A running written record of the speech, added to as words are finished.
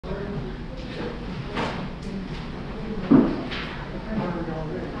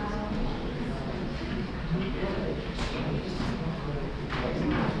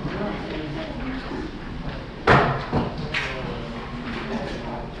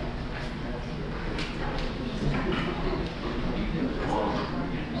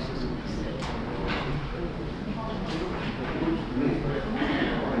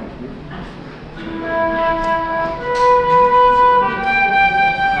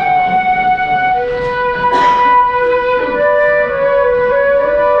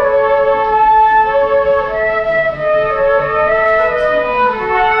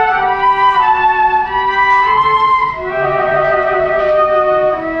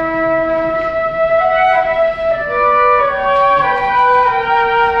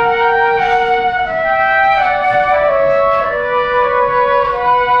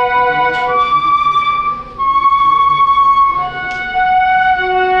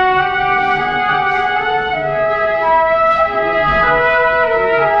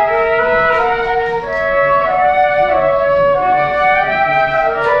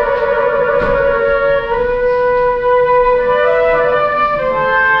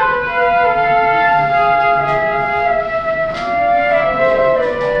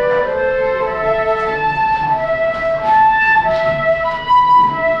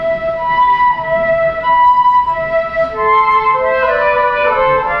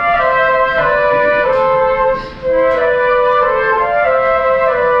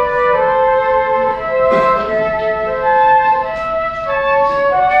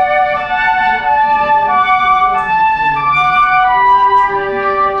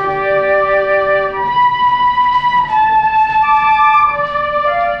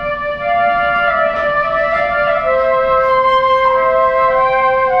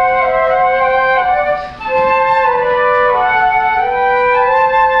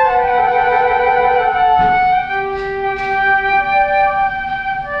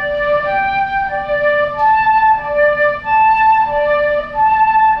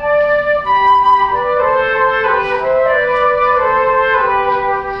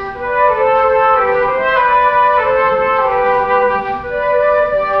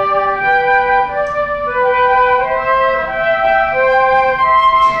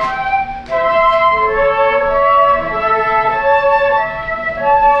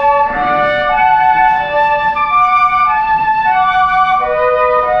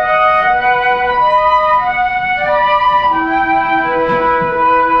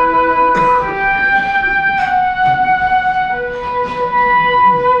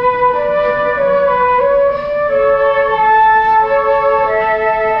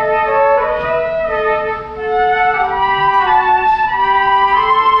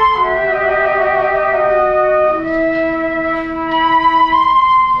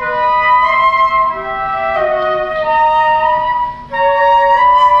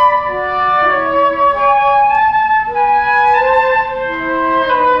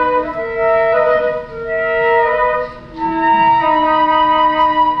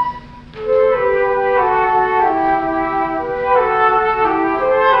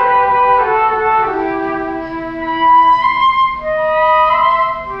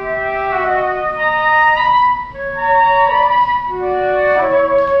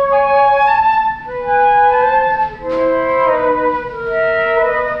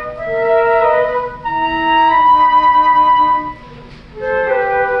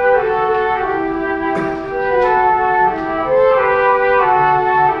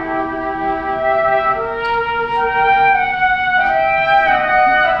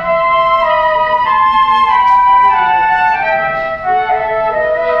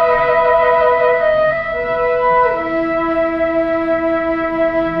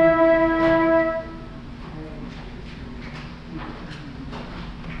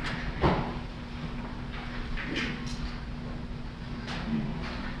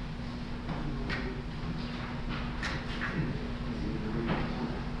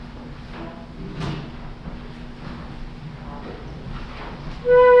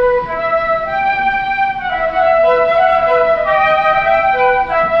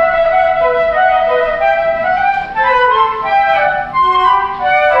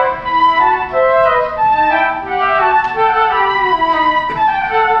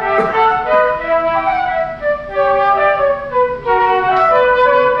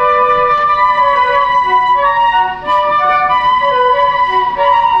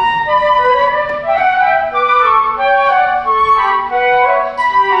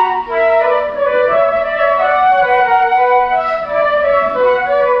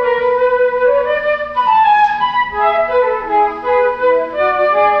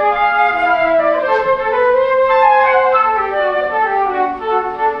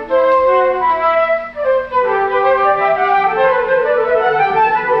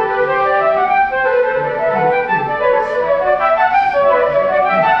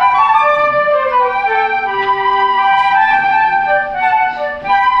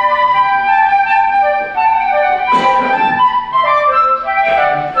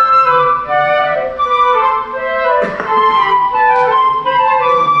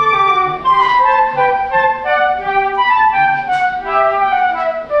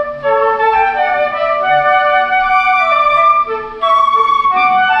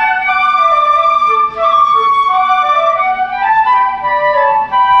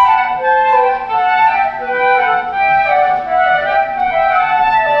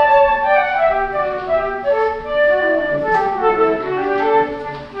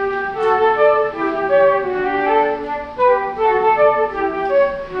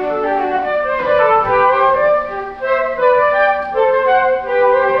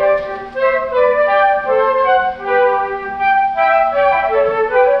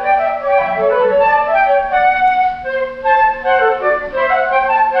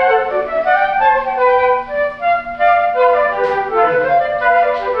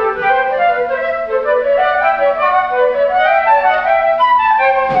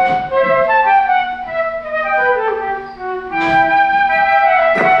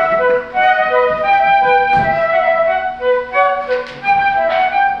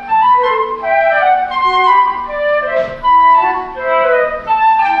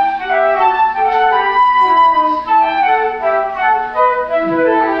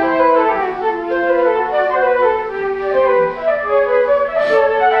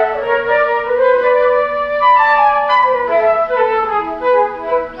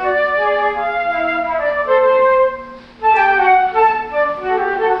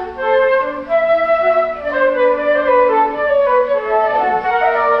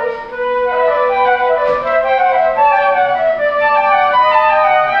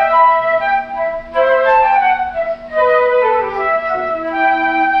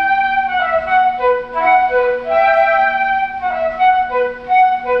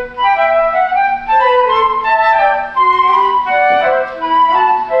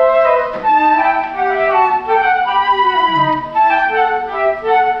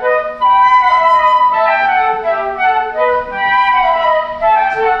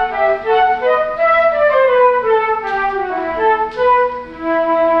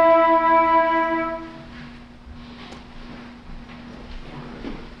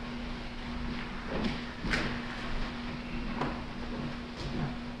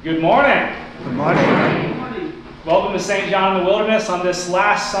Good morning. Good morning. Welcome to St. John in the Wilderness on this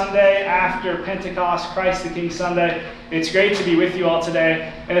last Sunday after Pentecost, Christ the King Sunday. It's great to be with you all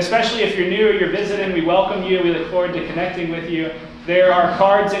today. And especially if you're new or you're visiting, we welcome you. We look forward to connecting with you. There are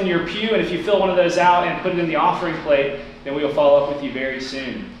cards in your pew, and if you fill one of those out and put it in the offering plate, then we will follow up with you very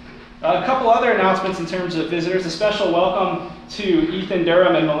soon. A couple other announcements in terms of visitors. A special welcome to Ethan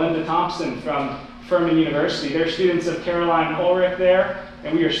Durham and Melinda Thompson from Furman University. They're students of Caroline Ulrich there,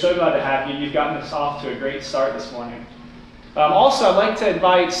 and we are so glad to have you. You've gotten us off to a great start this morning. Also, I'd like to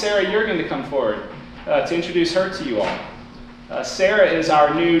invite Sarah Jurgen to come forward to introduce her to you all. Sarah is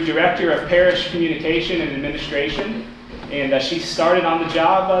our new Director of Parish Communication and Administration, and she started on the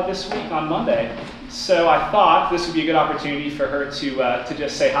job this week on Monday. So I thought this would be a good opportunity for her to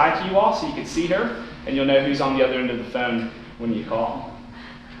just say hi to you all so you can see her, and you'll know who's on the other end of the phone when you call.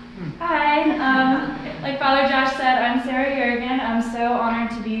 Hi, like Father Josh said, I'm Sarah Jurgen. I'm so honored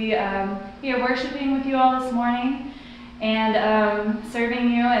to be here worshiping with you all this morning and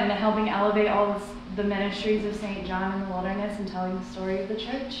serving you and helping elevate all the ministries of St. John in the Wilderness and telling the story of the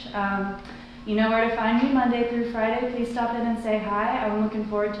church. You know where to find me Monday through Friday. Please stop in and say hi. I'm looking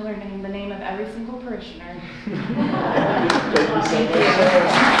forward to learning the name of every single parishioner. Thank you.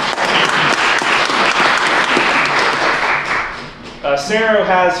 Sarah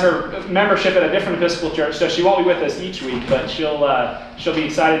has her membership at a different Episcopal church, so she won't be with us each week, but she'll be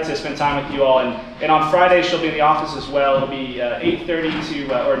excited to spend time with you all. And on Friday, she'll be in the office as well. It'll be 8:30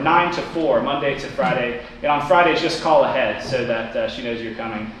 to or 9 to 4, Monday to Friday. And on Fridays, just call ahead so that she knows you're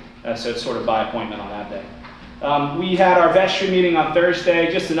coming. So it's sort of by appointment on that day. We had our vestry meeting on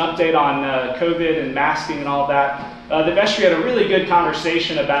Thursday, just an update on COVID and masking and all of that. The vestry had a really good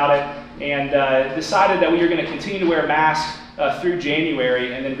conversation about it and decided that we were going to continue to wear masks through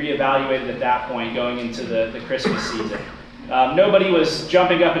January and then reevaluate it at that point going into the Christmas season. Nobody was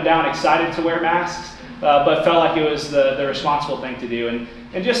jumping up and down excited to wear masks, but felt like it was the responsible thing to do.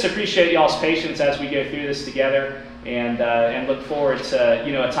 And just appreciate y'all's patience as we go through this together. And look forward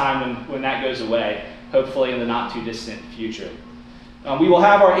to a time when that goes away, hopefully in the not too distant future. We will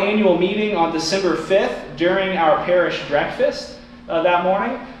have our annual meeting on December 5th during our parish breakfast that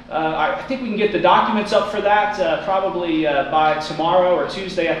morning. I think we can get the documents up for that probably by tomorrow or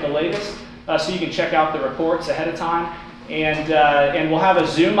Tuesday at the latest, so you can check out the reports ahead of time. And we'll have a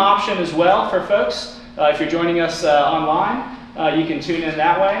Zoom option as well for folks. If you're joining us online, you can tune in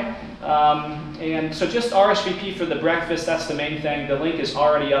that way. And so just RSVP for the breakfast, that's the main thing. The link is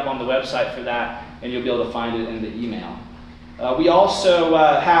already up on the website for that, and you'll be able to find it in the email. We also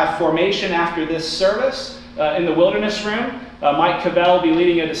have formation after this service in the Wilderness Room. Mike Cavell will be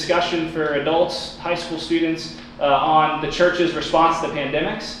leading a discussion for adults, high school students, on the church's response to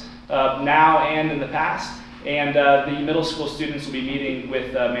pandemics, now and in the past. And the middle school students will be meeting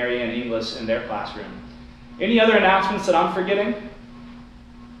with Mary Ann Inglis in their classroom. Any other announcements that I'm forgetting?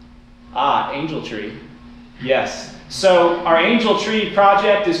 Angel Tree. Yes. So our Angel Tree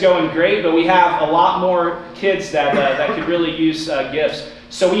project is going great, but we have a lot more kids that could really use gifts.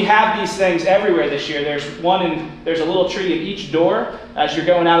 So we have these things everywhere this year. There's a little tree at each door as you're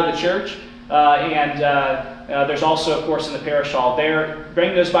going out of the church. There's also, of course, in the parish hall.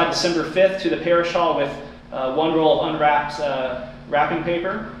 Bring those by December 5th to the parish hall with one roll of unwrapped wrapping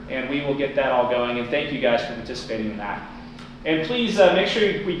paper, and we will get that all going. And thank you guys for participating in that. And please make sure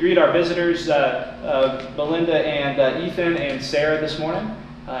we greet our visitors, Belinda and Ethan and Sarah this morning.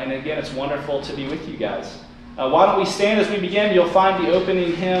 And again, it's wonderful to be with you guys. Why don't we stand as we begin? You'll find the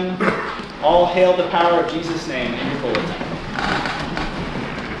opening hymn, All Hail the Power of Jesus' Name, in your bulletin.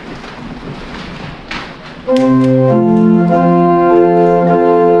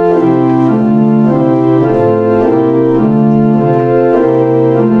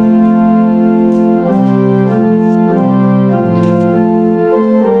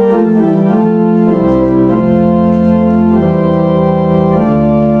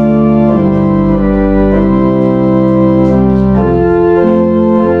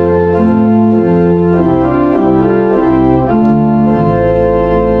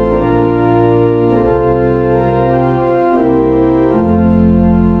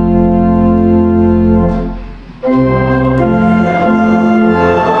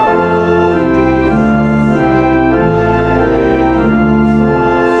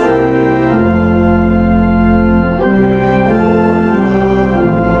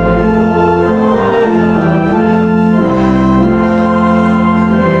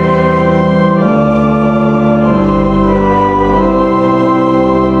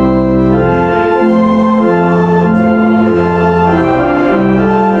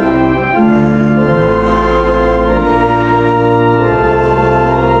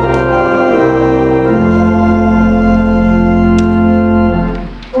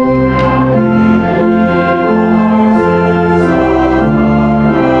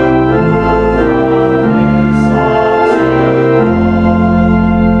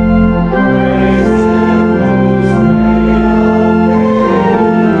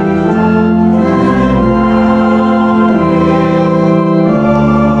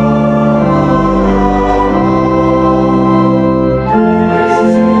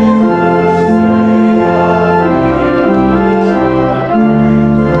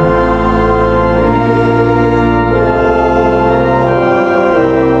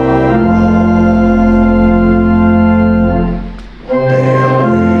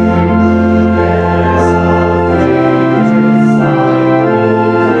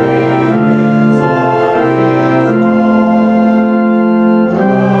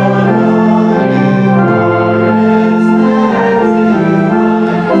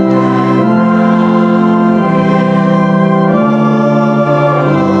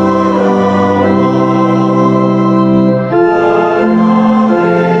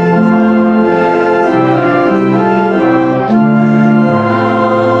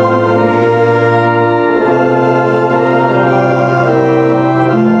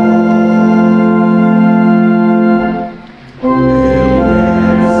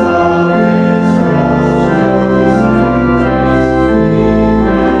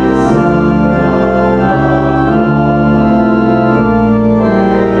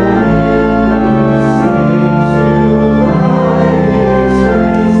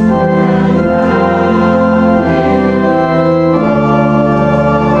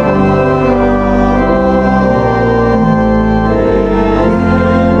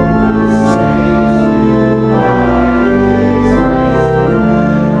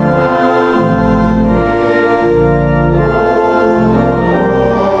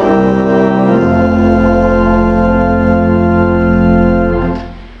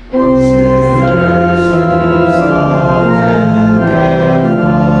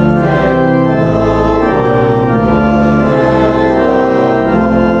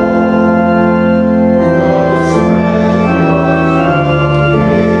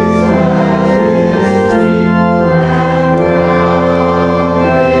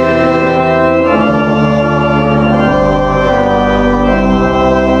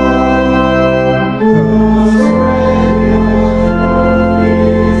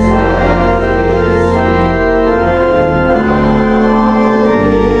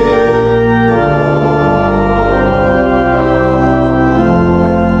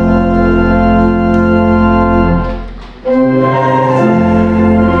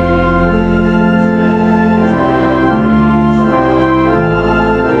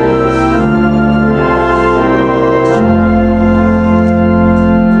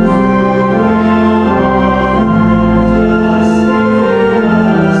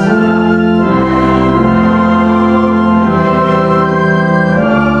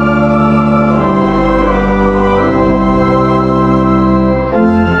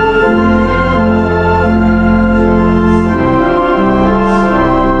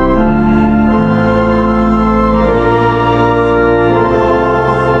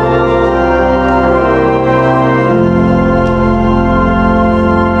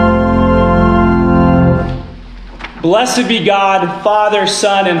 Blessed be God, Father,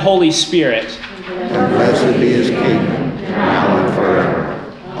 Son, and Holy Spirit. And blessed be his kingdom, now and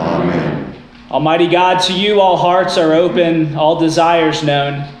forever. Amen. Almighty God, to you all hearts are open, all desires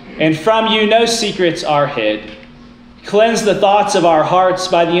known, and from you no secrets are hid. Cleanse the thoughts of our hearts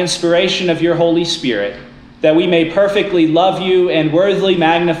by the inspiration of your Holy Spirit, that we may perfectly love you and worthily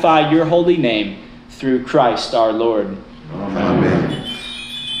magnify your holy name through Christ our Lord. Amen.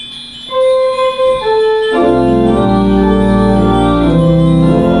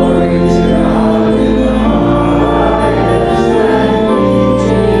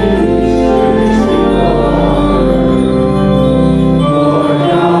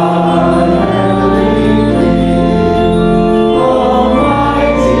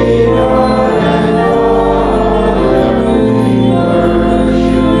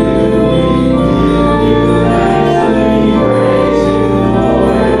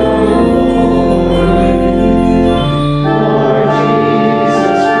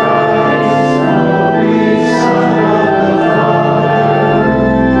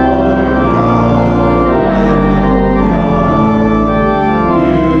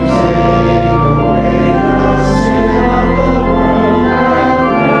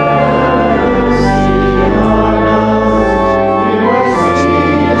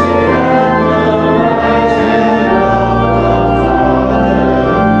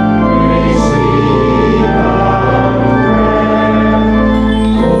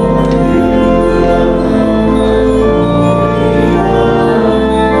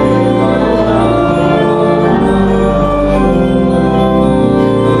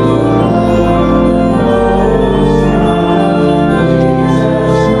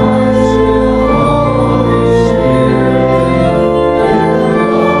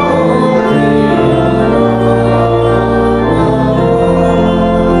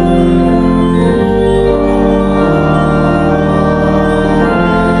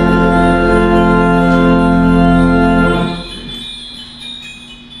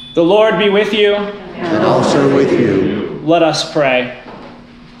 The Lord be with you. And also with you. Let us pray.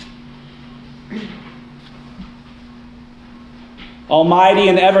 Almighty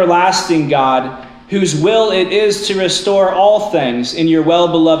and everlasting God, whose will it is to restore all things in your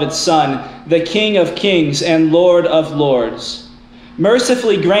well-beloved Son, the King of kings and Lord of lords,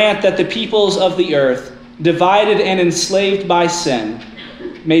 mercifully grant that the peoples of the earth, divided and enslaved by sin,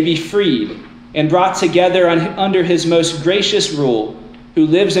 may be freed and brought together under his most gracious rule, who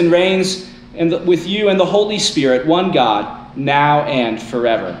lives and reigns with you and the Holy Spirit, one God, now and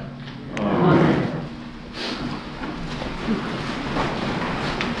forever. Amen.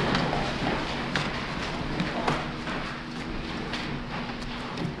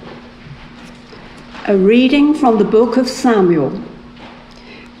 A reading from the book of Samuel.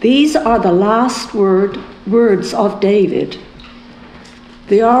 These are the last words of David.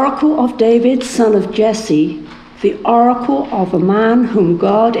 The oracle of David, son of Jesse, the oracle of a man whom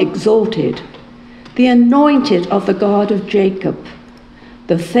God exalted, the anointed of the God of Jacob,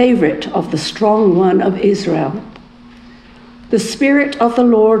 the favorite of the strong one of Israel. The Spirit of the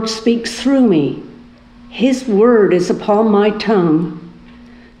Lord speaks through me. His word is upon my tongue.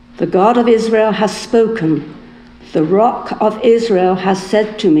 The God of Israel has spoken. The Rock of Israel has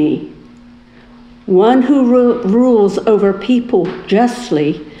said to me, one who rules over people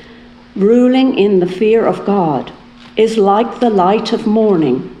justly, ruling in the fear of God, is like the light of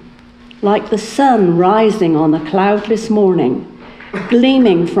morning, like the sun rising on a cloudless morning,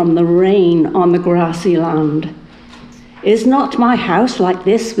 gleaming from the rain on the grassy land. Is not my house like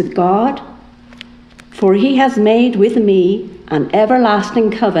this with God? For he has made with me an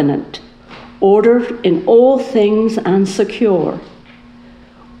everlasting covenant, ordered in all things and secure.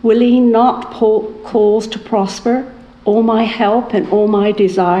 Will he not cause to prosper all my help and all my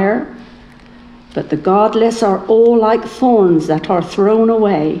desire? But the godless are all like thorns that are thrown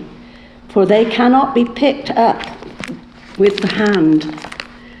away, for they cannot be picked up with the hand.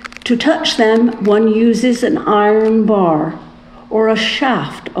 To touch them, one uses an iron bar or a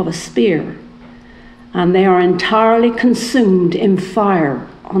shaft of a spear, and they are entirely consumed in fire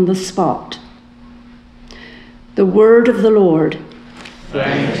on the spot. The word of the Lord.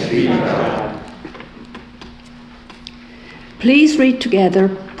 Thanks be to God. Please read together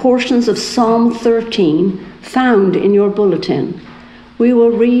portions of Psalm 13 found in your bulletin. We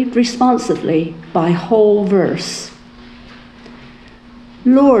will read responsively by whole verse.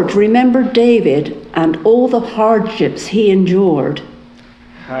 Lord, remember David and all the hardships he endured.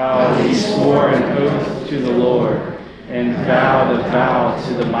 How he swore an oath to the Lord and vowed a vow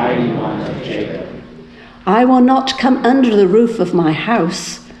to the mighty one of Jacob. I will not come under the roof of my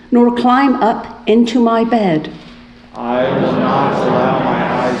house, nor climb up into my bed. I will not allow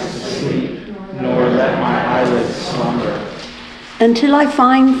my eyes to sleep, nor let my eyelids slumber, until I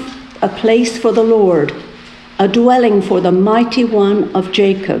find a place for the Lord, a dwelling for the mighty one of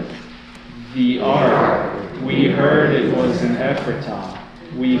Jacob. The ark, we heard it was in Ephratah.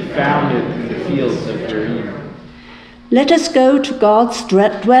 We found it in the fields of Jerusalem. Let us go to God's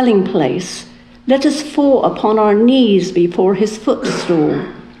dwelling place. Let us fall upon our knees before his footstool.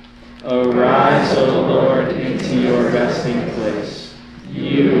 Arise, O Lord, into your resting place,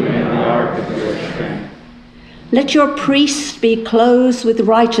 you and the ark of your strength. Let your priests be clothed with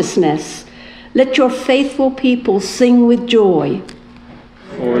righteousness. Let your faithful people sing with joy.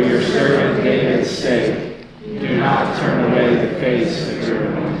 For your servant David's sake, do not turn away the face of your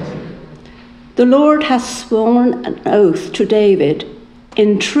anointed. The Lord has sworn an oath to David.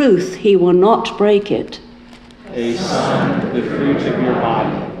 In truth, he will not break it. A son, the fruit of your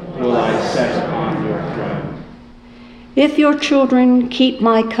body, will I set upon your throne. If your children keep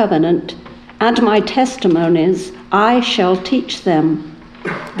my covenant and my testimonies, I shall teach them.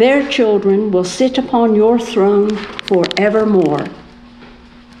 Their children will sit upon your throne forevermore.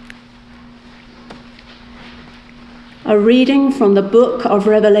 A reading from the book of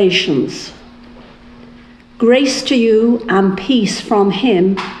Revelations. Grace to you and peace from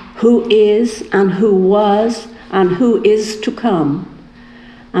him who is and who was and who is to come,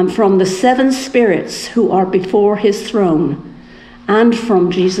 and from the 7 spirits who are before his throne, and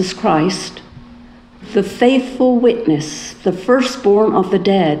from Jesus Christ, the faithful witness, the firstborn of the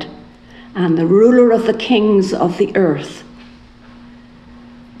dead, and the ruler of the kings of the earth.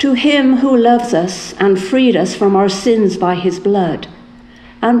 To him who loves us and freed us from our sins by his blood,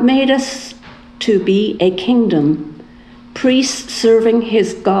 and made us to be a kingdom, priests serving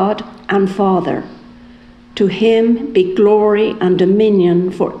his God and Father. To him be glory and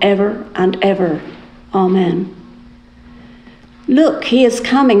dominion forever and ever. Amen. Look, he is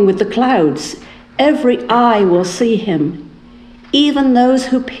coming with the clouds. Every eye will see him, even those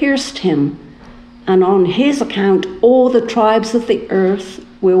who pierced him, and on his account all the tribes of the earth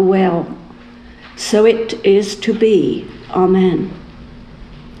will wail. So it is to be. Amen.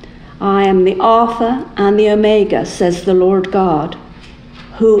 I am the Alpha and the Omega, says the Lord God,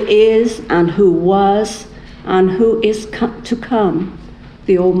 who is and who was and who is to come,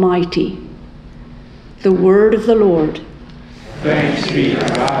 the Almighty. The word of the Lord. Thanks be to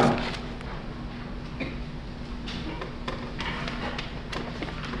God.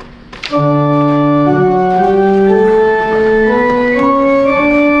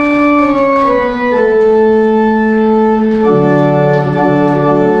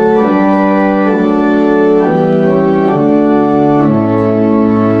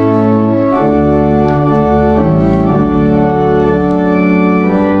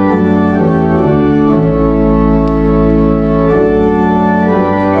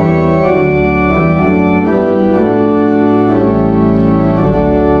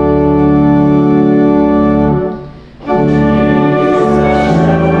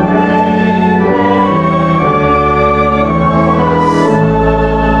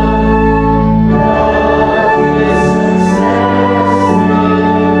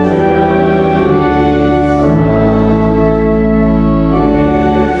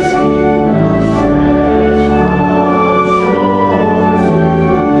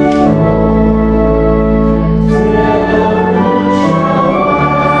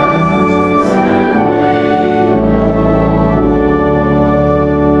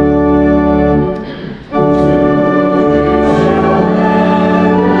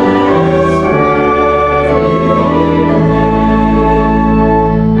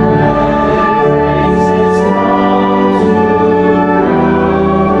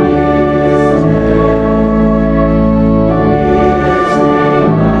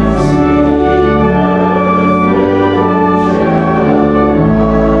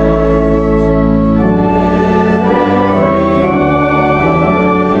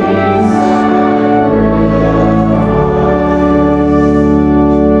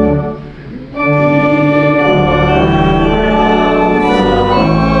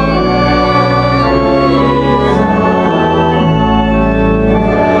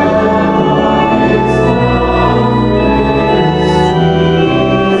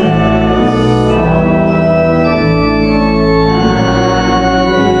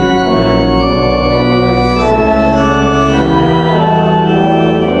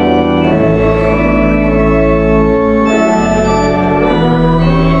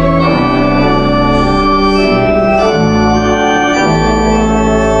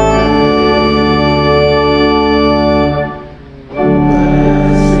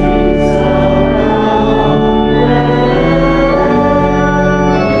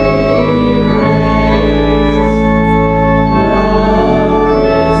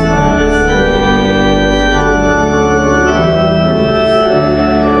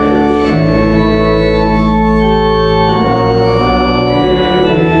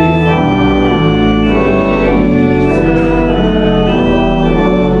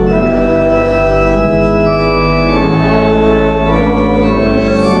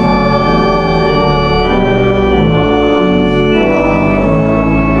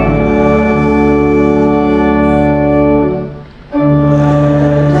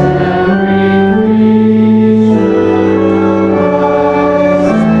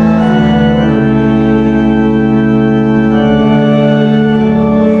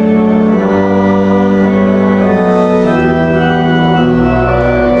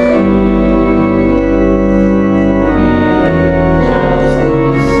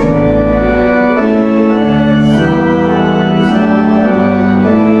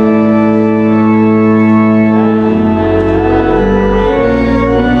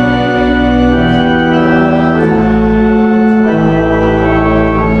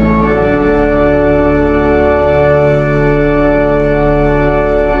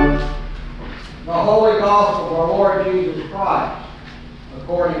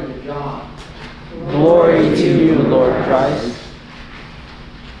 according to John. Glory to you, Lord Christ.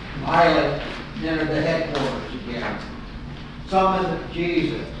 Pilate entered the headquarters again, summoned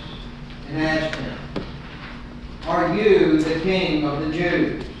Jesus, and asked him, "Are you the king of the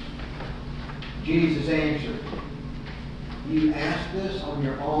Jews?" Jesus answered, "You asked this on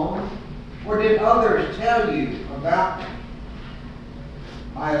your own, or did others tell you about me?"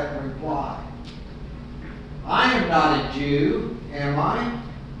 Pilate replied, "I am not a Jew, am I?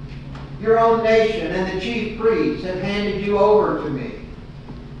 Your own nation and the chief priests have handed you over to me.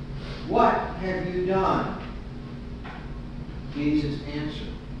 What have you done?" Jesus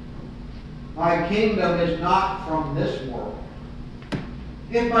answered, "My kingdom is not from this world.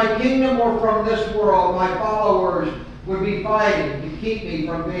 If my kingdom were from this world, my followers would be fighting to keep me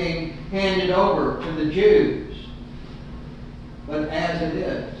from being handed over to the Jews. But as it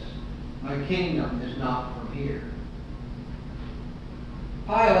is, my kingdom is not from here."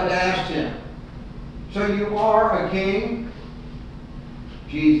 Pilate asked him, "So you are a king?"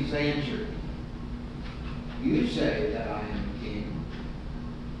 Jesus answered, "You say that I am a king.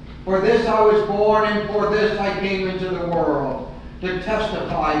 For this I was born, and for this I came into the world, to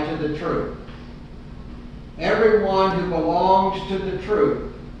testify to the truth. Everyone who belongs to the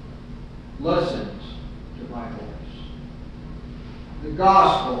truth listens to my voice." The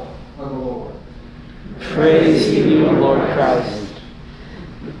Gospel of the Lord. Praise to you, Lord Christ.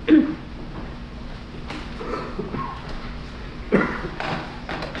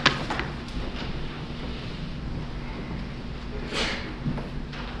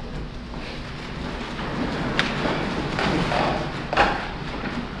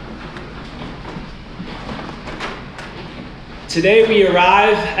 Today we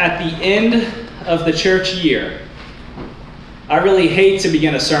arrive at the end of the church year. I really hate to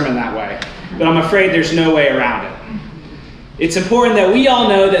begin a sermon that way, but I'm afraid there's no way around it. It's important that we all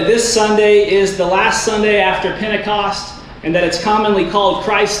know that this Sunday is the last Sunday after Pentecost, and that it's commonly called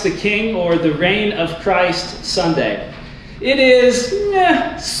Christ the King, or the Reign of Christ Sunday. It is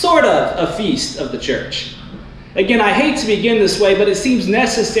sort of a feast of the church. Again, I hate to begin this way, but it seems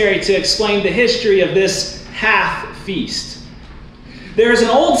necessary to explain the history of this half feast. There is an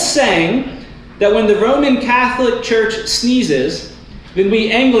old saying that when the Roman Catholic Church sneezes, then we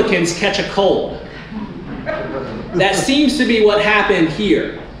Anglicans catch a cold. That seems to be what happened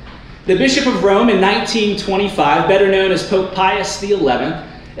here. The Bishop of Rome in 1925, better known as Pope Pius XI,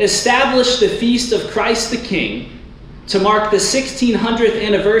 established the Feast of Christ the King to mark the 1600th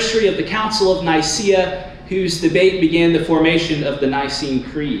anniversary of the Council of Nicaea, whose debate began the formation of the Nicene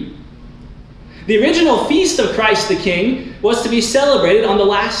Creed. The original Feast of Christ the King was to be celebrated on the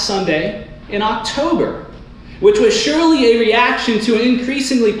last Sunday in October, which was surely a reaction to an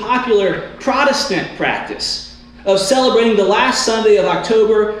increasingly popular Protestant practice of celebrating the last Sunday of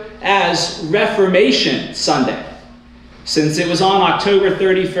October as Reformation Sunday, since it was on October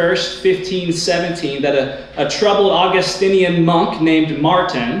 31st, 1517, that a troubled Augustinian monk named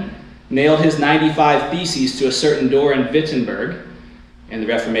Martin nailed his 95 Theses to a certain door in Wittenberg, and the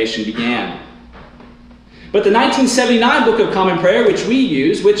Reformation began. But the 1979 Book of Common Prayer, which we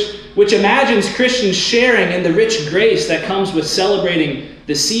use, which imagines Christians sharing in the rich grace that comes with celebrating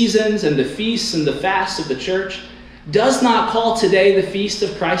the seasons and the feasts and the fasts of the church, does not call today the Feast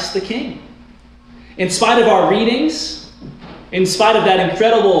of Christ the King. In spite of our readings, in spite of that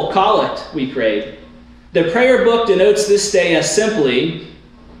incredible collect we prayed, the prayer book denotes this day as simply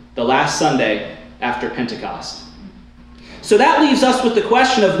the last Sunday after Pentecost. So that leaves us with the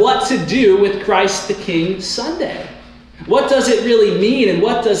question of what to do with Christ the King Sunday. What does it really mean, and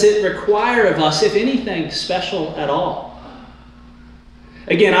what does it require of us, if anything special at all?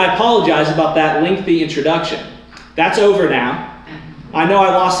 Again, I apologize about that lengthy introduction. That's over now. I know I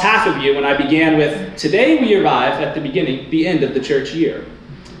lost half of you when I began with, "Today we arrive at the end of the church year."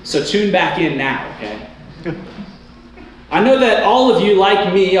 So tune back in now, okay? I know that all of you,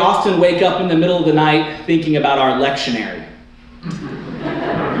 like me, often wake up in the middle of the night thinking about our lectionary.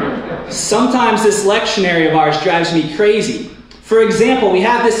 Sometimes this lectionary of ours drives me crazy. For example, we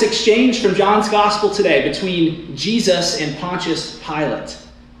have this exchange from John's Gospel today between Jesus and Pontius Pilate.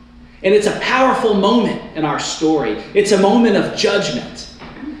 And it's a powerful moment in our story. It's a moment of judgment.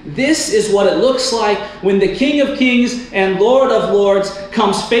 This is what it looks like when the King of Kings and Lord of Lords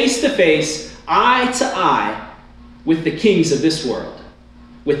comes face to face, eye to eye, with the kings of this world,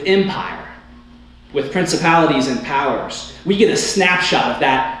 with empire, with principalities and powers. We get a snapshot of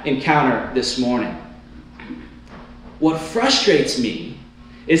that encounter this morning. What frustrates me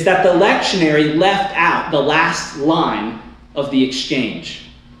is that the lectionary left out the last line of the exchange.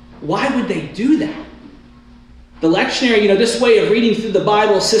 Why would they do that? The lectionary, this way of reading through the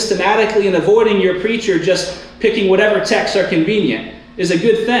Bible systematically and avoiding your preacher just picking whatever texts are convenient, is a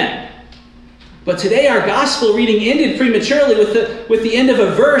good thing. But today our gospel reading ended prematurely with the end of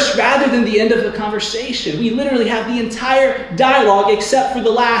a verse rather than the end of a conversation. We literally have the entire dialogue except for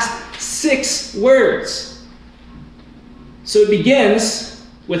the last 6 words. So it begins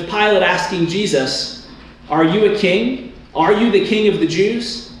with Pilate asking Jesus, "Are you a king? Are you the king of the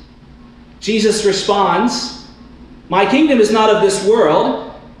Jews?" Jesus responds, "My kingdom is not of this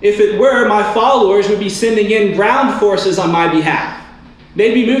world. If it were, my followers would be sending in ground forces on my behalf.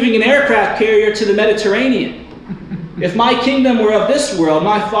 They'd be moving an aircraft carrier to the Mediterranean. If my kingdom were of this world,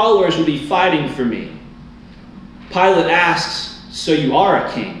 my followers would be fighting for me." Pilate asks, "So you are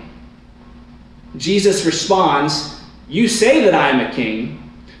a king?" Jesus responds, "You say that I am a king.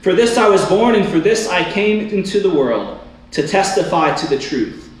 For this I was born, and for this I came into the world, to testify to the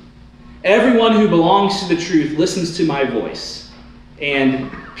truth. Everyone who belongs to the truth listens to my voice." And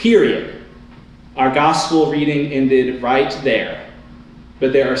period. Our gospel reading ended right there.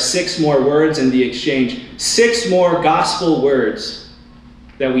 But there are 6 more words in the exchange, 6 more gospel words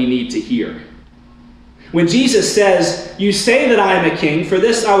that we need to hear. When Jesus says, "You say that I am a king, for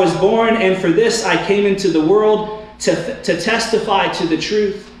this I was born, and for this I came into the world, to testify to the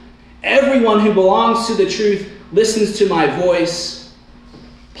truth. Everyone who belongs to the truth listens to my voice."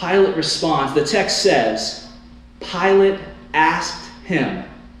 Pilate responds. The text says, Pilate asked him,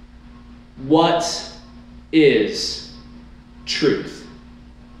 "What is truth?"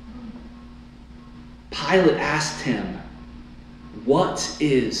 Pilate asked him, "What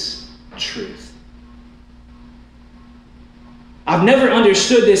is truth?" I've never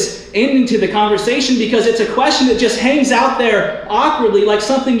understood this ending to the conversation because it's a question that just hangs out there awkwardly, like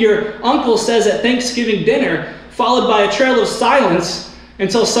something your uncle says at Thanksgiving dinner, followed by a trail of silence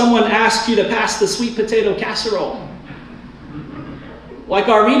until someone asks you to pass the sweet potato casserole. Like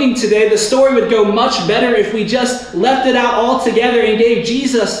our reading today, the story would go much better if we just left it out altogether and gave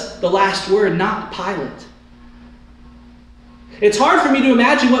Jesus the last word, not Pilate. It's hard for me to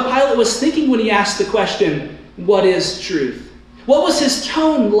imagine what Pilate was thinking when he asked the question, "What is truth?" What was his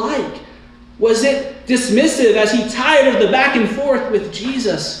tone like? Was it dismissive as he tired of the back and forth with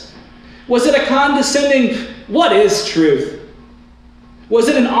Jesus? Was it a condescending, "What is truth?" Was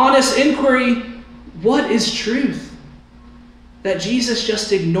it an honest inquiry, "What is truth?" that Jesus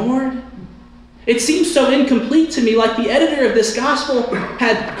just ignored? It seems so incomplete to me, like the editor of this gospel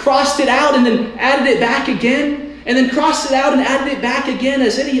had crossed it out and then added it back again, and then crossed it out and added it back again,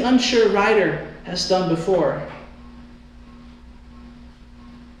 as any unsure writer has done before.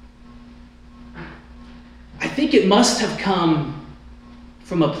 I think it must have come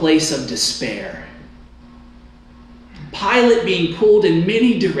from a place of despair. Pilate, being pulled in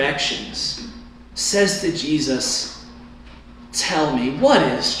many directions, says to Jesus, "Tell me, what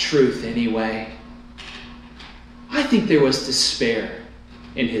is truth anyway?" I think there was despair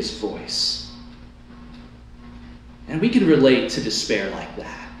in his voice. And we can relate to despair like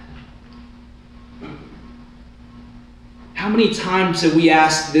that. How many times have we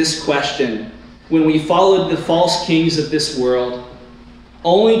asked this question when we followed the false kings of this world,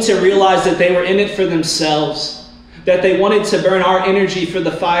 only to realize that they were in it for themselves, that they wanted to burn our energy for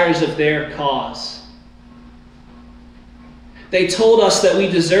the fires of their cause? They told us that we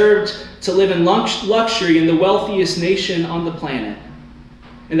deserved to live in luxury in the wealthiest nation on the planet,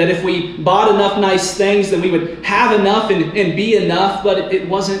 and that if we bought enough nice things, then we would have enough and be enough, but it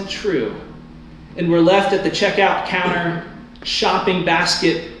wasn't true. And we're left at the checkout counter, shopping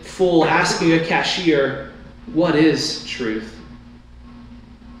basket full, asking a cashier, "What is truth?"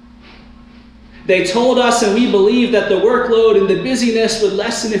 They told us, and we believed, that the workload and the busyness would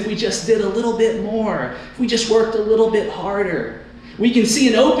lessen if we just did a little bit more, if we just worked a little bit harder. We can see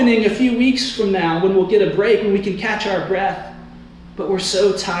an opening a few weeks from now when we'll get a break and we can catch our breath. But we're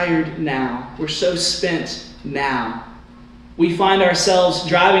so tired now. We're so spent now. We find ourselves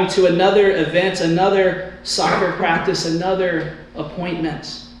driving to another event, another soccer practice, another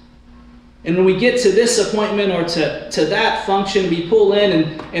appointment. And when we get to this appointment or to that function, we pull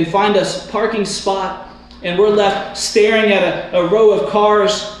in and find a parking spot, and we're left staring at a row of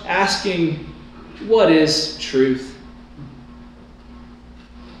cars asking, "What is truth?"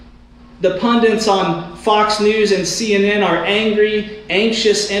 The pundits on Fox News and CNN are angry,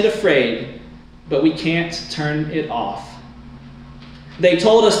 anxious, and afraid, but we can't turn it off. They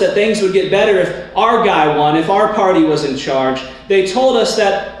told us that things would get better if our guy won, if our party was in charge. They told us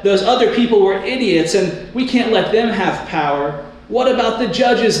that those other people were idiots and we can't let them have power. What about the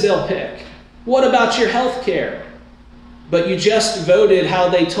judges they'll pick? What about your health care? But you just voted how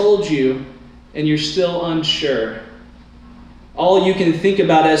they told you, and you're still unsure, all you can think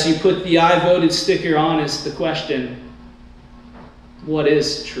about as you put the I voted sticker on is the question, what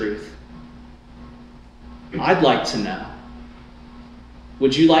is truth? I'd like to know.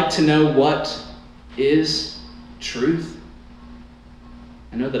 Would you like to know what is truth?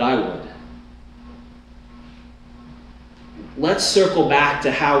 I know that I would. Let's circle back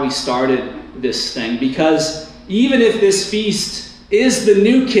to how we started this thing, because even if this feast is the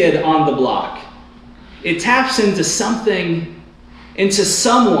new kid on the block, it taps into something, into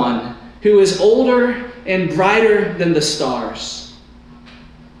someone who is older and brighter than the stars.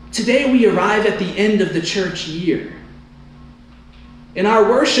 Today we arrive at the end of the church year. In our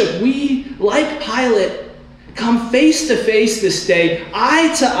worship, we, like Pilate, come face to face this day,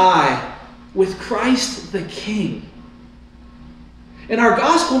 eye to eye, with Christ the King. In our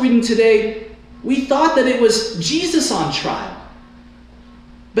gospel reading today, we thought that it was Jesus on trial.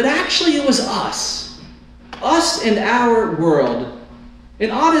 But actually it was us and our world.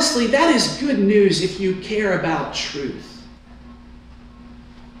 And honestly, that is good news if you care about truth.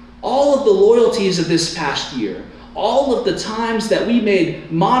 All of the loyalties of this past year, all of the times that we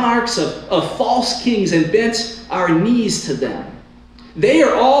made monarchs of false kings and bent our knees to them, they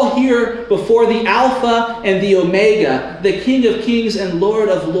are all here before the Alpha and the Omega, the King of Kings and Lord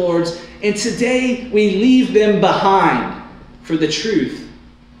of Lords, and today we leave them behind for the truth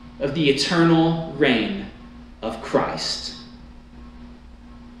of the eternal reign of Christ.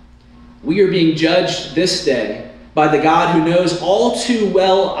 We are being judged this day by the God who knows all too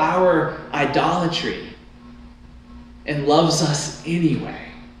well our idolatry and loves us anyway.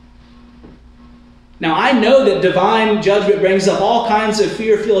 Now, I know that divine judgment brings up all kinds of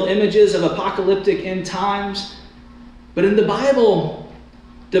fear-filled images of apocalyptic end times, but in the Bible,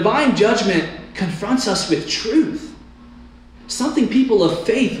 divine judgment confronts us with truth, something people of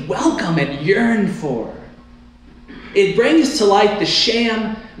faith welcome and yearn for. It brings to light the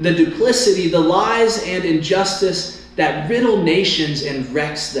sham, the duplicity, the lies and injustice that riddle nations and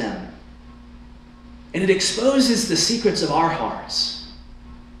wrecks them. And it exposes the secrets of our hearts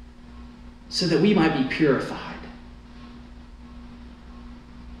so that we might be purified.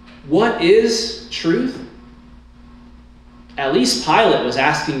 What is truth? At least Pilate was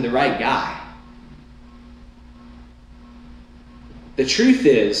asking the right guy. The truth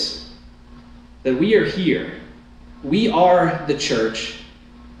is that we are here. We are the church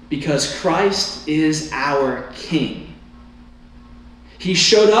because Christ is our King. He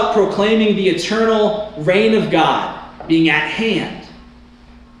showed up proclaiming the eternal reign of God being at hand.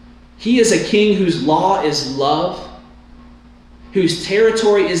 He is a king whose law is love, whose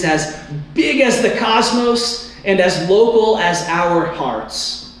territory is as big as the cosmos and as local as our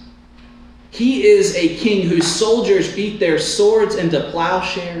hearts. He is a king whose soldiers beat their swords into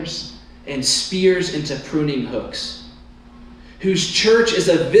plowshares and spears into pruning hooks, whose church is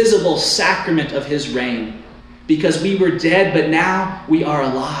a visible sacrament of his reign, because we were dead, but now we are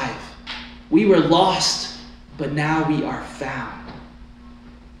alive. We were lost, but now we are found.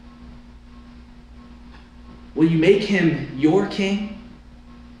 Will you make him your king?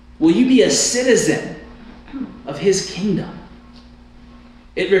 Will you be a citizen of his kingdom?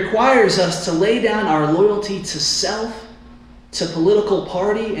 It requires us to lay down our loyalty to self, to political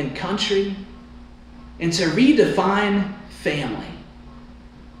party and country, and to redefine family.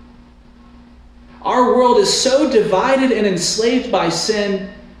 Our world is so divided and enslaved by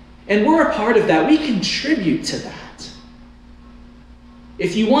sin, and we're a part of that. We contribute to that.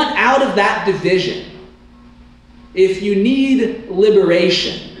 If you want out of that division, if you need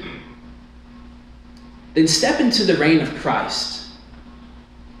liberation, then step into the reign of Christ,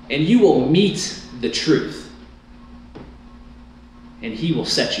 and you will meet the truth, and he will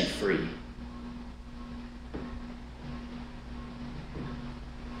set you free.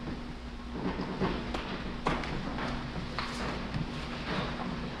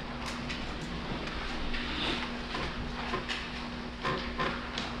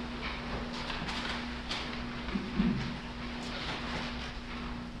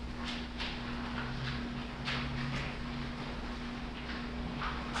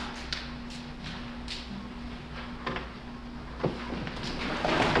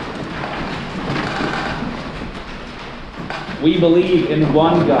 We believe in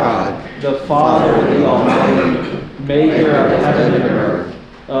one God, the Father, the Almighty, maker of heaven and earth,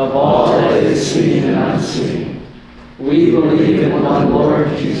 of all that is seen and unseen. We believe in one Lord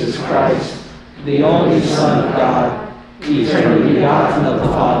Jesus Christ, the only Son of God, eternally begotten of the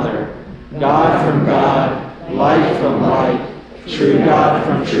Father, God from God, light from light, true God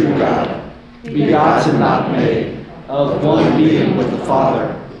from true God, begotten, not made, of one being with the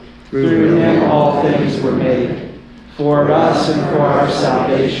Father. Through him all things were made. For us and for our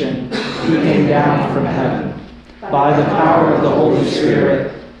salvation, he came down from heaven. By the power of the Holy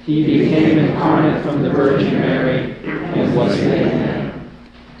Spirit, he became incarnate from the Virgin Mary and was made man.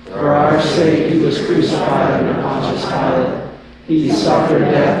 For our sake he was crucified under Pontius Pilate. He suffered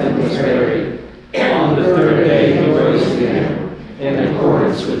death and was buried. On the third day he rose again, in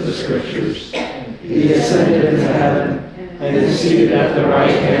accordance with the Scriptures. He ascended into heaven and is seated at the right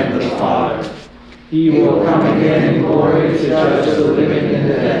hand of the Father. He will come again in glory to judge the living and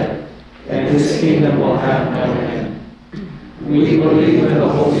the dead, and his kingdom will have no end. We believe in the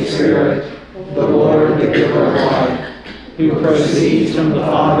Holy Spirit, the Lord, the giver of life, who proceeds from the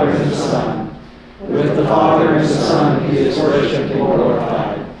Father and the Son. With the Father and the Son he is worshipped and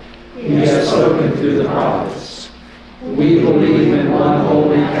glorified. He has spoken through the prophets. We believe in one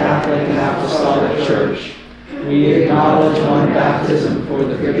holy Catholic and Apostolic Church. We acknowledge one baptism for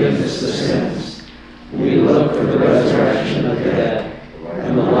the forgiveness of sins. We look for the resurrection of the dead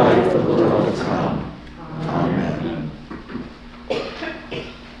and the life of the world to come. Amen.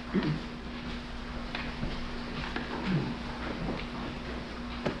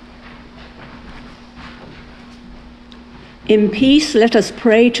 In peace, let us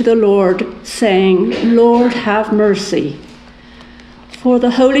pray to the Lord, saying, Lord, have mercy. For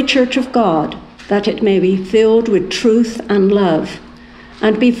the Holy Church of God, that it may be filled with truth and love,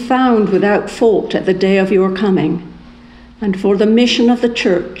 and be found without fault at the day of your coming. And for the mission of the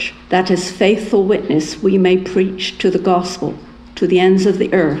Church, that as faithful witness we may preach to the gospel to the ends of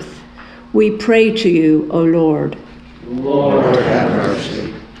the earth, we pray to you, O Lord. Lord, have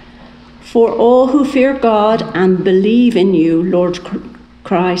mercy. For all who fear God and believe in you, Lord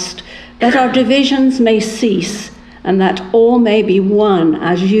Christ, that our divisions may cease, and that all may be one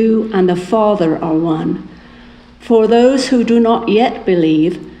as you and the Father are one. For those who do not yet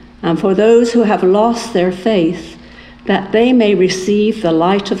believe, and for those who have lost their faith, that they may receive the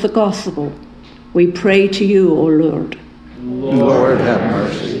light of the gospel, we pray to you, O Lord. Lord, have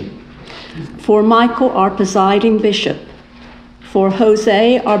mercy. For Michael, our presiding bishop, for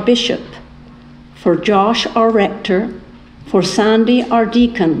Jose, our bishop, for Josh, our rector, for Sandy, our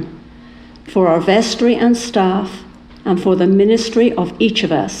deacon, for our vestry and staff, and for the ministry of each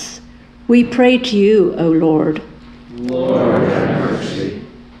of us, we pray to you, O Lord. Lord, have mercy.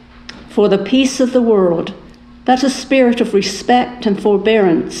 For the peace of the world, that a spirit of respect and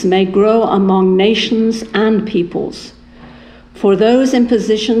forbearance may grow among nations and peoples. For those in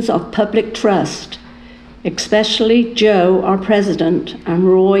positions of public trust, especially Joe, our president, and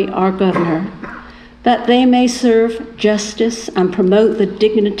Roy, our governor, that they may serve justice and promote the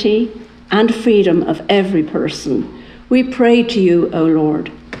dignity and freedom of every person. We pray to you, O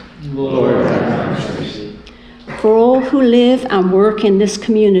Lord. Lord, have mercy. For all who live and work in this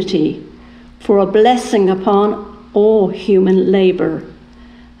community, for a blessing upon all human labor,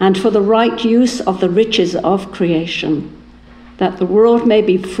 and for the right use of the riches of creation, that the world may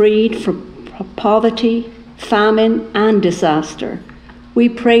be freed from poverty, famine, and disaster. We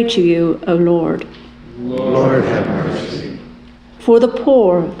pray to you, O Lord. Lord, have mercy. For the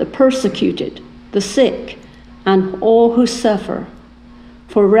poor, the persecuted, the sick, and all who suffer,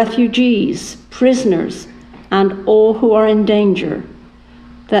 for refugees, prisoners, and all who are in danger,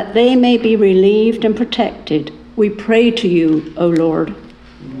 that they may be relieved and protected, we pray to you, O Lord.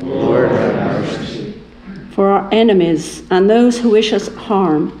 Lord, have mercy. For our enemies and those who wish us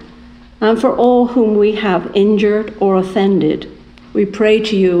harm, and for all whom we have injured or offended, we pray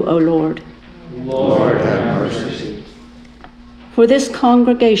to you, O Lord. Lord, have mercy. For this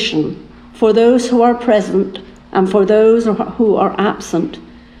congregation, for those who are present and for those who are absent,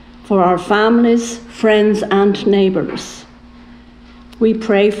 for our families, friends, and neighbors, we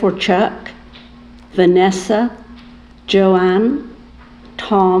pray for Chuck, Vanessa, Joanne,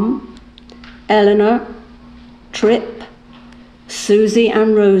 Tom, Eleanor, Tripp, Susie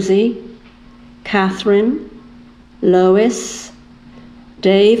and Rosie, Catherine, Lois,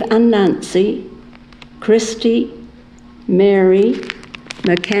 Dave and Nancy, Christy, Mary,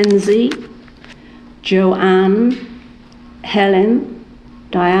 Mackenzie, Joanne, Helen,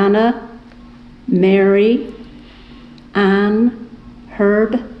 Diana, Mary, Anne,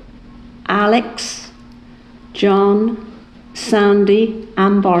 Herb, Alex, John, Sandy,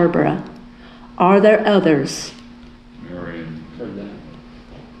 and Barbara. Are there others?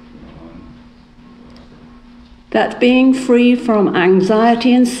 That being free from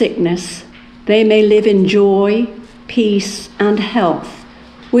anxiety and sickness, they may live in joy, peace, and health.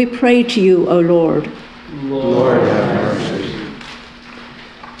 We pray to you, O Lord. Lord, have mercy.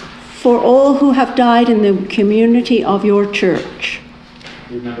 For all who have died in the community of your church,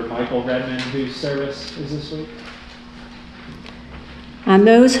 Remember Michael Redmond, whose service is this week. And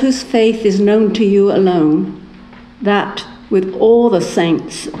those whose faith is known to you alone, that with all the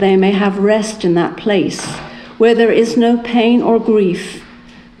saints they may have rest in that place where there is no pain or grief,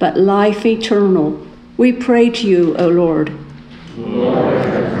 but life eternal. We pray to you, O Lord. Lord,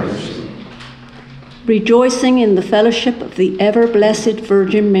 have mercy. Rejoicing in the fellowship of the ever-blessed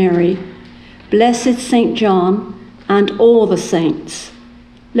Virgin Mary, blessed St. John, and all the saints,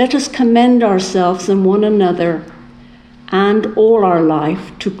 let us commend ourselves and one another and all our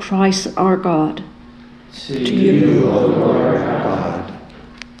life to Christ our God. To you, O Lord our God.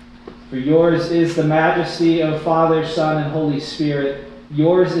 For yours is the majesty of Father, Son, and Holy Spirit.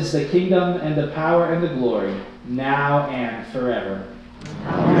 Yours is the kingdom and the power and the glory, now and forever.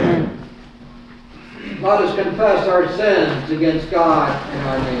 Amen. Let us confess our sins against God and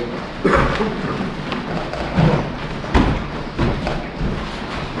our neighbor.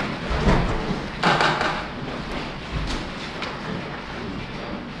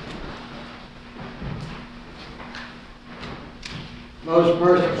 Most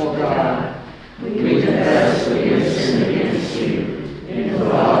merciful God, We confess that we have sinned against you in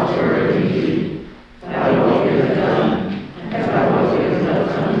thought, word, and deed, by what we have done, and by what we have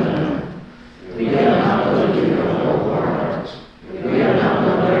left undone. We have not loved you with our whole heart. We have not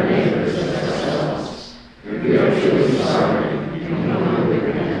loved our neighbors as ourselves. We are truly sorry and humbly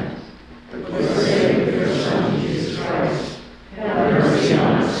repent. For the sake of your Son, Jesus Christ, have mercy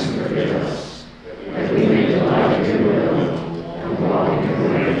on us and forgive us, that we may delight in your will and walk in your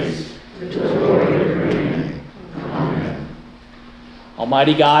ways, to the glory of your name. Amen.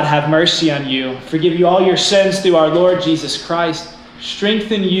 Almighty God, have mercy on you, forgive you all your sins through our Lord Jesus Christ,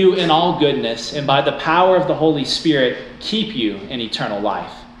 strengthen you in all goodness, and by the power of the Holy Spirit, keep you in eternal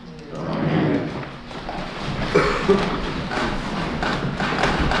life. Amen.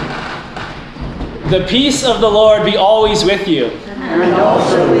 The peace of the Lord be always with you. And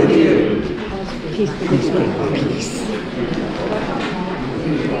also with you. Peace be with you. Peace.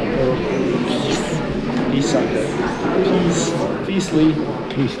 Peace, Sunday. Peace. Peace, Lee.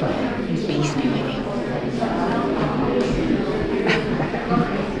 Peace be with you.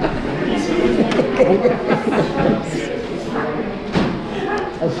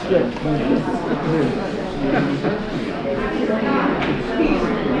 That's good.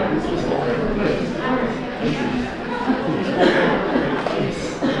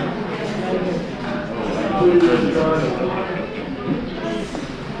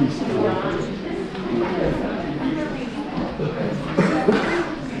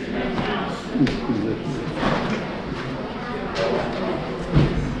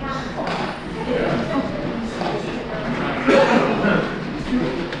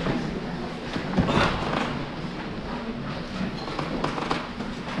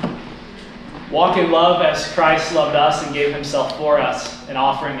 Walk in love as Christ loved us and gave himself for us, an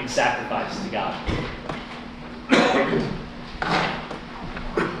offering and sacrifice to God.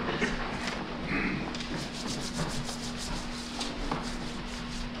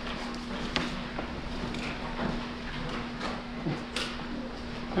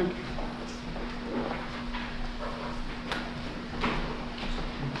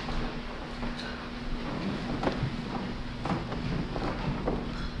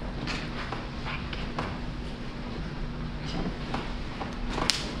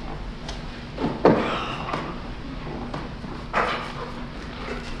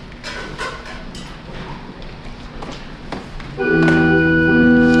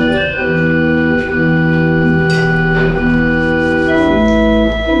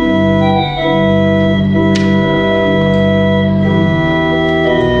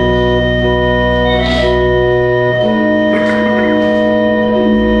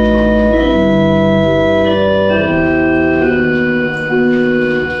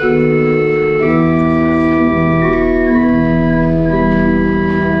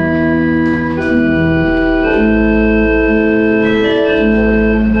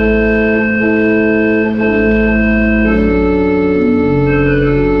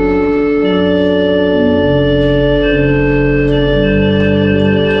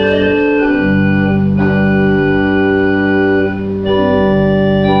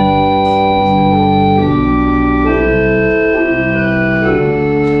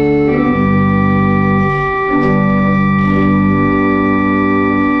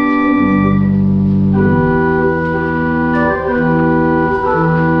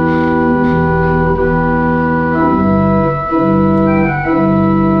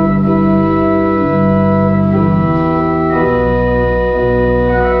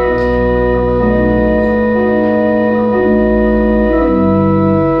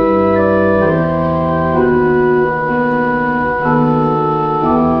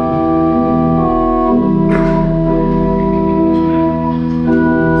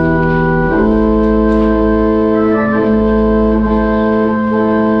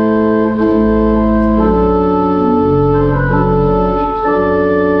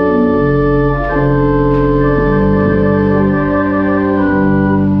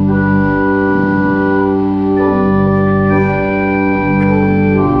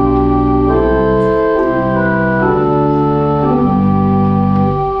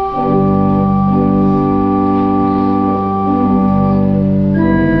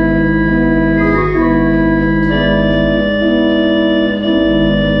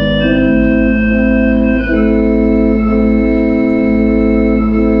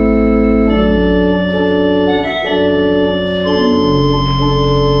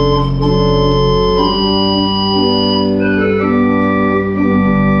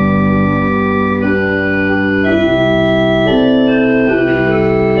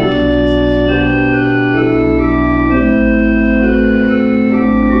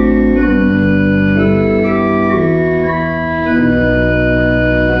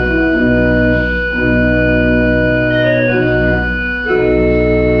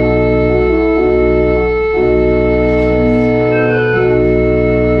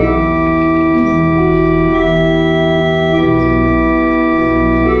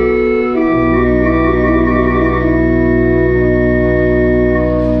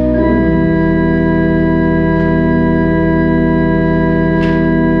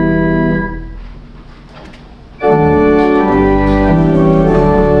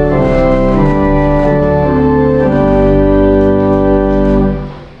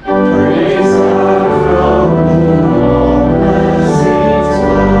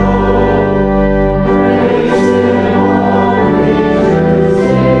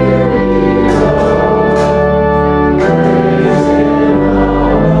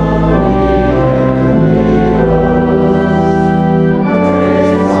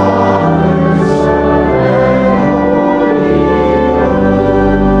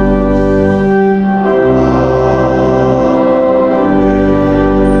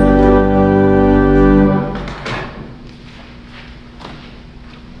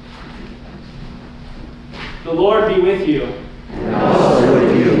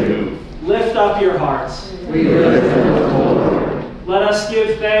 us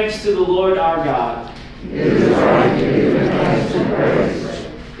give thanks to the Lord our God. It is right to give thanks and praise.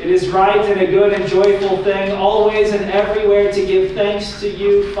 It is right and a good and joyful thing, always and everywhere, to give thanks to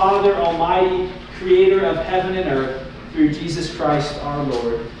you, Father Almighty, Creator of heaven and earth, through Jesus Christ our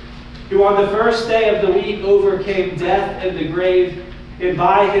Lord, who on the first day of the week overcame death and the grave, and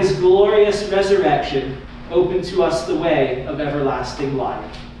by his glorious resurrection opened to us the way of everlasting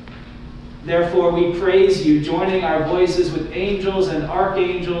life. Therefore we praise you, joining our voices with angels and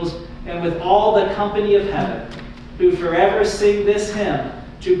archangels and with all the company of heaven, who forever sing this hymn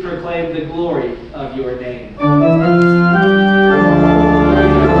to proclaim the glory of your name.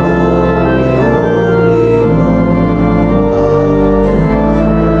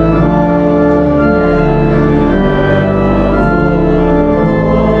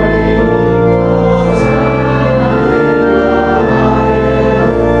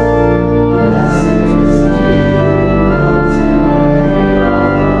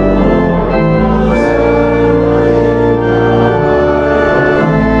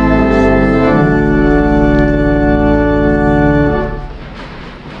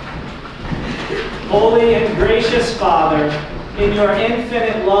 Holy and gracious Father, in your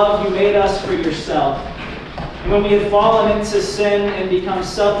infinite love you made us for yourself. And when we had fallen into sin and become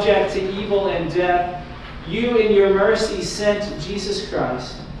subject to evil and death, you in your mercy sent Jesus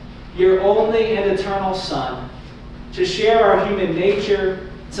Christ, your only and eternal Son, to share our human nature,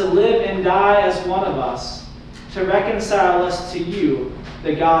 to live and die as one of us, to reconcile us to you,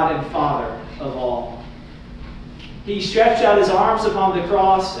 the God and Father of all. He stretched out his arms upon the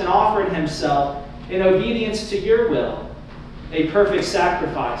cross and offered himself in obedience to your will, a perfect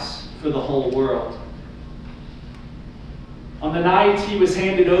sacrifice for the whole world. On the night he was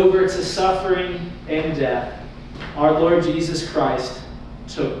handed over to suffering and death, our Lord Jesus Christ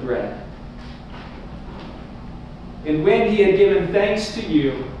took bread. And when he had given thanks to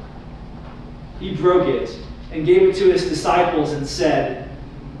you, he broke it and gave it to his disciples and said,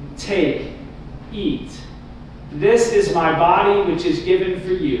 "Take, eat. This is my body which is given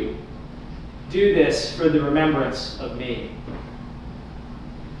for you. Do this for the remembrance of me."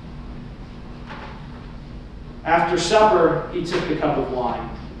 After supper, he took the cup of wine.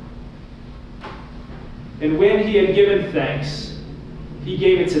 And when he had given thanks, he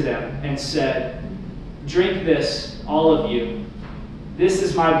gave it to them and said, "Drink this, all of you. This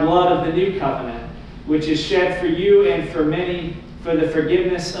is my blood of the new covenant, which is shed for you and for many for the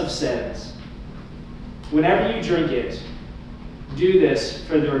forgiveness of sins. Whenever you drink it, do this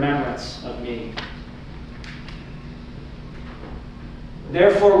for the remembrance of me."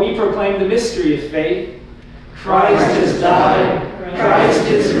 Therefore we proclaim the mystery of faith. Christ has died, Christ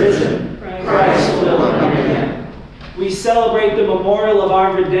is risen, Christ will come again. We celebrate the memorial of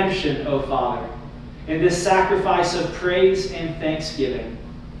our redemption, O Father, in this sacrifice of praise and thanksgiving.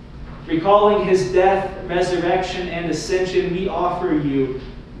 Recalling his death, resurrection, and ascension, we offer you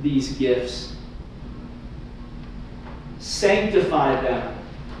these gifts. Sanctify them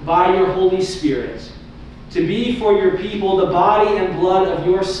by your Holy Spirit, to be for your people the body and blood of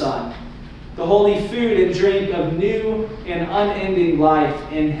your Son, the holy food and drink of new and unending life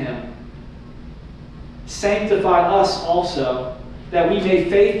in him. Sanctify us also, that we may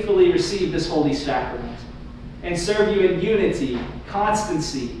faithfully receive this holy sacrament and serve you in unity,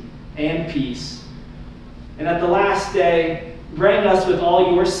 constancy, and peace. And at the last day, bring us with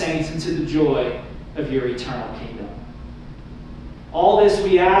all your saints into the joy of your eternal kingdom. All this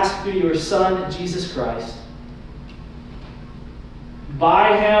we ask through your Son, Jesus Christ.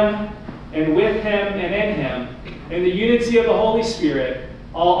 By him, and with him, and in him, in the unity of the Holy Spirit,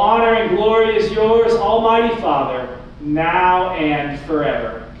 all honor and glory is yours, Almighty Father, now and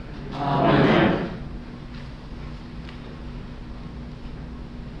forever. Amen.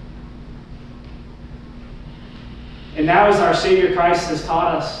 And now, as our Savior Christ has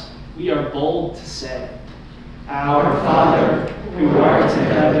taught us, we are bold to say, "Our Father, who art in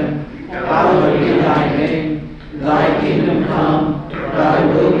heaven, hallowed be thy name. Thy kingdom come, thy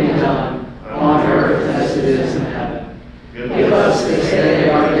will be done, on earth as it is in heaven. Give us this day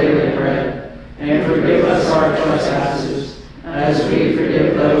our daily bread, and forgive us our trespasses, as we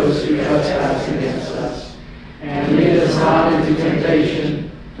forgive those who trespass against us. And lead us not into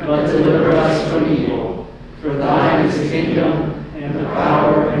temptation, but deliver us from evil. For thine is the kingdom, and the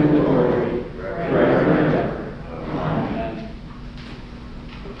power, and the glory, forever and ever. Amen.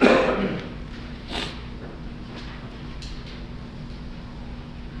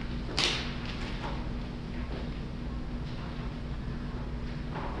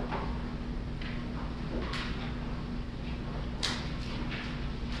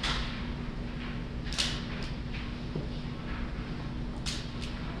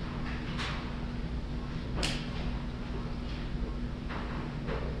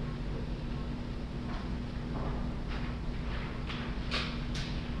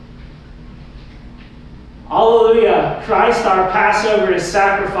 Alleluia! Christ our Passover is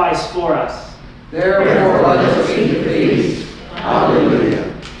sacrificed for us. Therefore, let us keep the feast.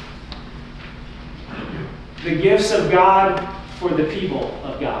 Hallelujah. The gifts of God for the people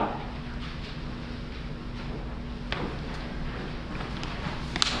of God.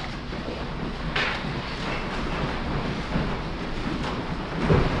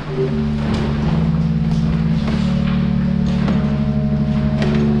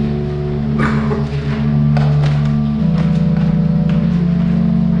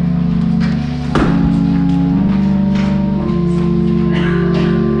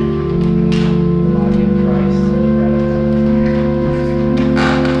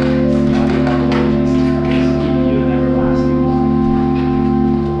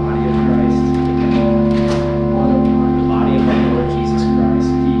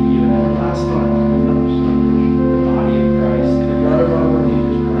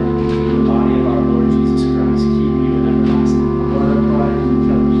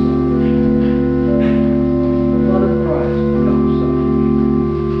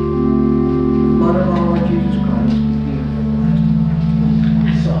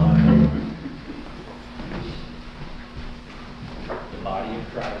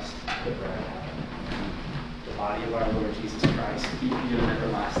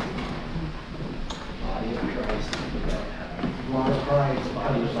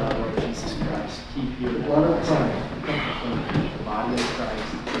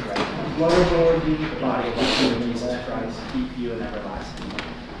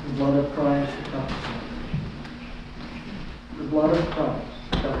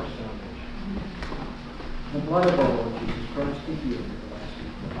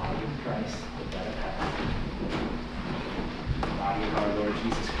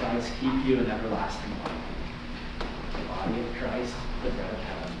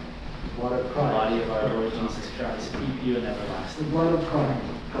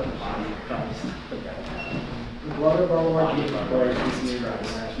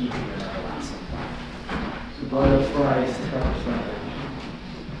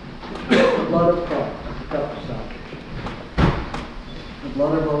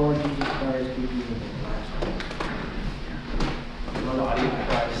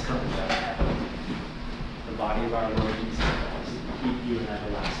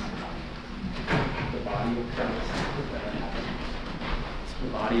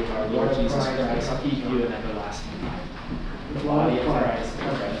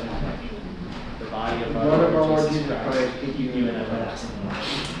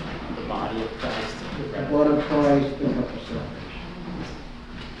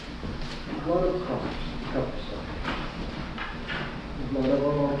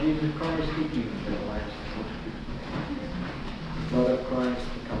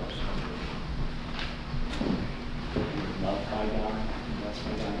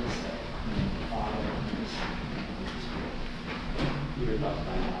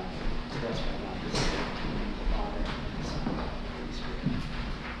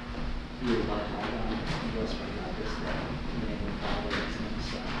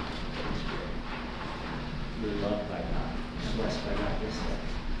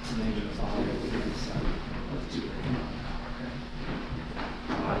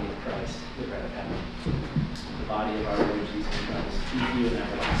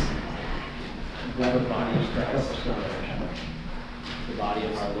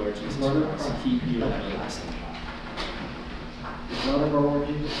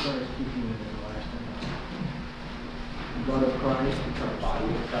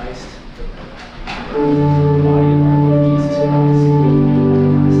 Christ,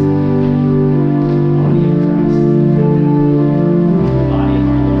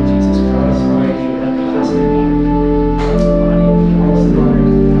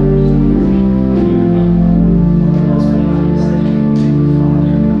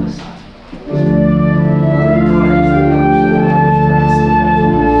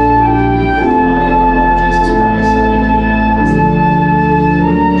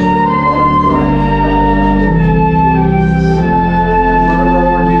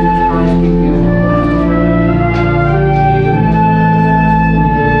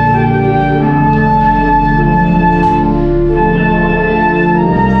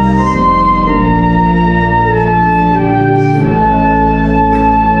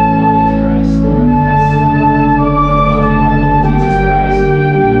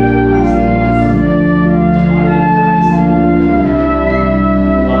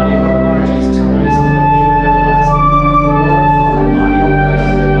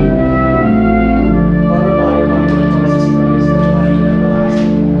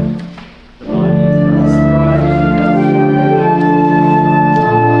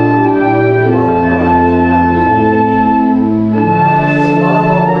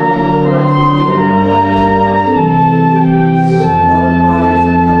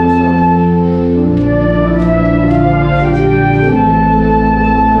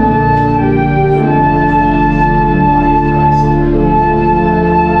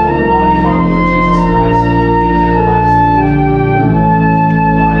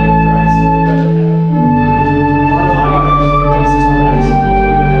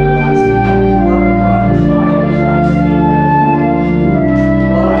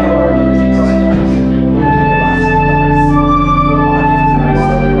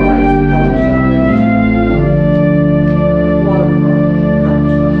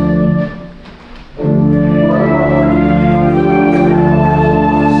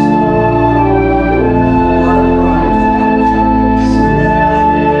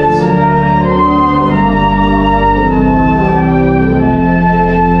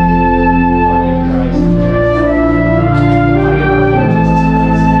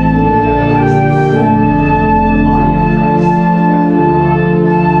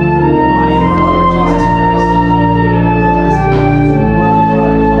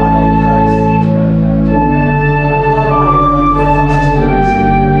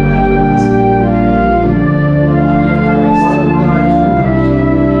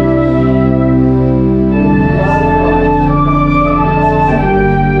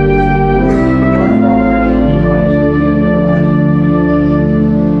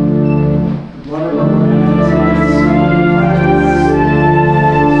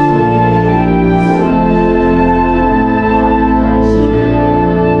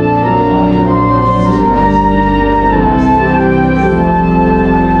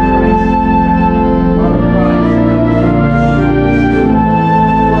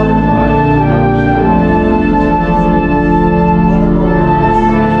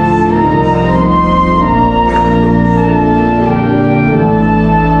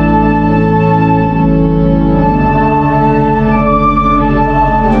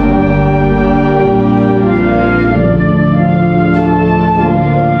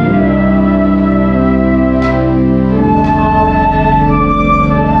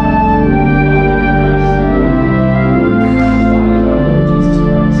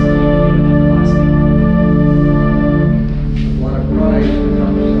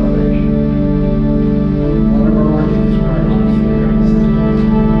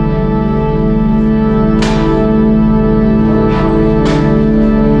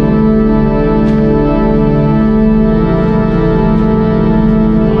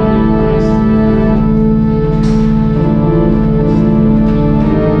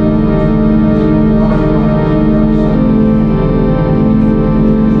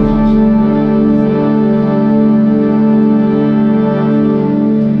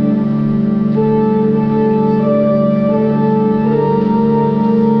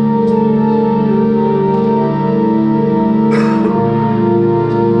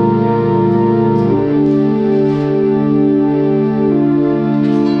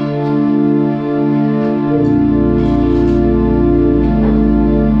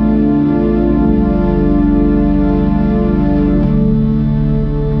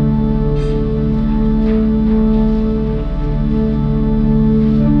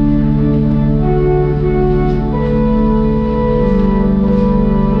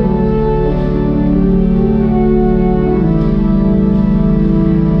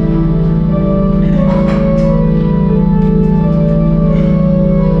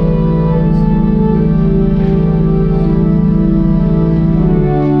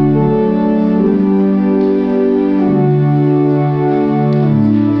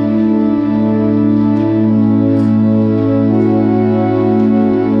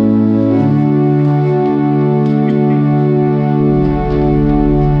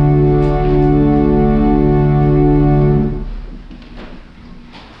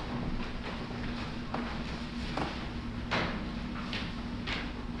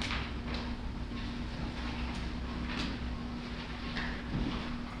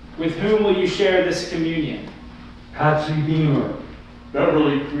 With whom will you share this communion? Patsy Beamer.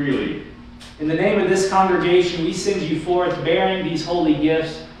 Beverly Greeley. In the name of this congregation, we send you forth bearing these holy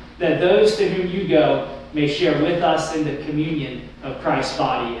gifts, that those to whom you go may share with us in the communion of Christ's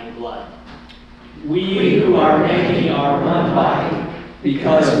body and blood. We who are many are one body,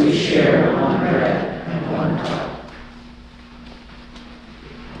 because we share one bread and one cup.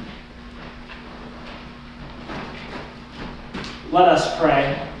 Let us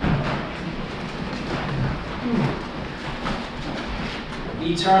pray.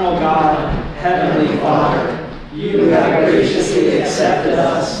 Eternal God, Heavenly Father, you have graciously accepted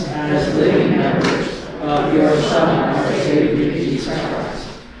us as living members of your Son, our Savior, Jesus Christ.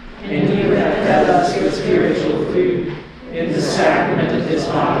 And you have fed us with spiritual food in the sacrament of his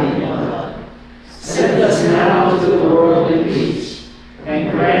body and blood. Send us now to the world in peace,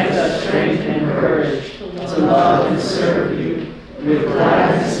 and grant us strength and courage to love and serve you with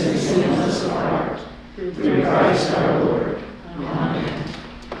gladness and singleness of heart. Through Christ our Lord. Amen.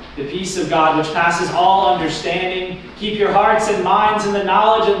 The peace of God, which passes all understanding, keep your hearts and minds in the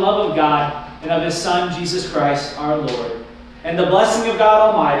knowledge and love of God and of his Son, Jesus Christ, our Lord. And the blessing of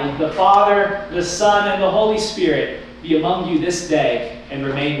God Almighty, the Father, the Son, and the Holy Spirit be among you this day and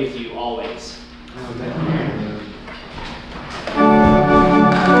remain with you always. Amen.